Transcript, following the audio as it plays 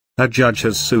A judge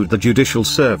has sued the Judicial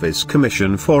Service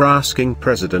Commission for asking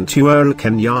President Uhuru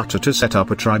Kenyatta to set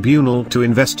up a tribunal to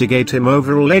investigate him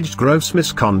over alleged gross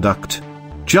misconduct.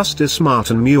 Justice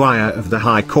Martin Muya of the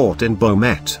High Court in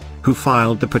Bomet, who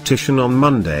filed the petition on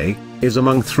Monday, is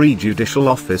among 3 judicial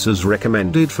officers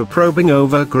recommended for probing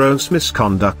over gross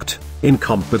misconduct,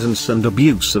 incompetence and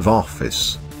abuse of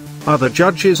office. Other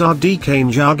judges are D.K.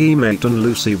 Njagi Mate and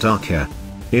Lucy Daka.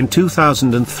 In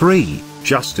 2003,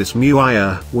 Justice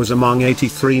Muya was among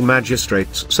 83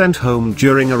 magistrates sent home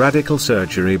during a radical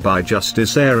surgery by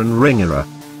Justice Aaron Ringera.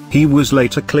 He was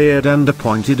later cleared and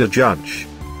appointed a judge.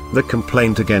 The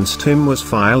complaint against him was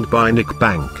filed by Nick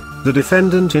Bank, the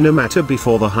defendant in a matter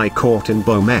before the High Court in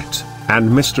Bomet, and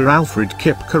Mr. Alfred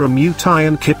Kipkaramutai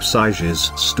and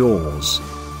Kipsiges stores.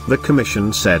 The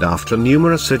commission said after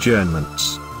numerous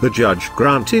adjournments, the judge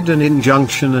granted an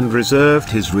injunction and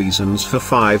reserved his reasons for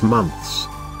 5 months.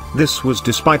 This was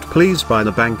despite pleas by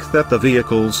the bank that the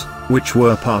vehicles, which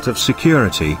were part of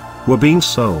security, were being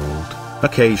sold,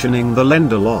 occasioning the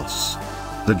lender loss.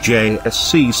 The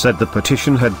JSC said the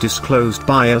petition had disclosed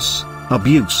bias,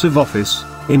 abuse of office,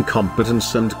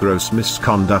 incompetence and gross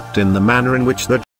misconduct in the manner in which the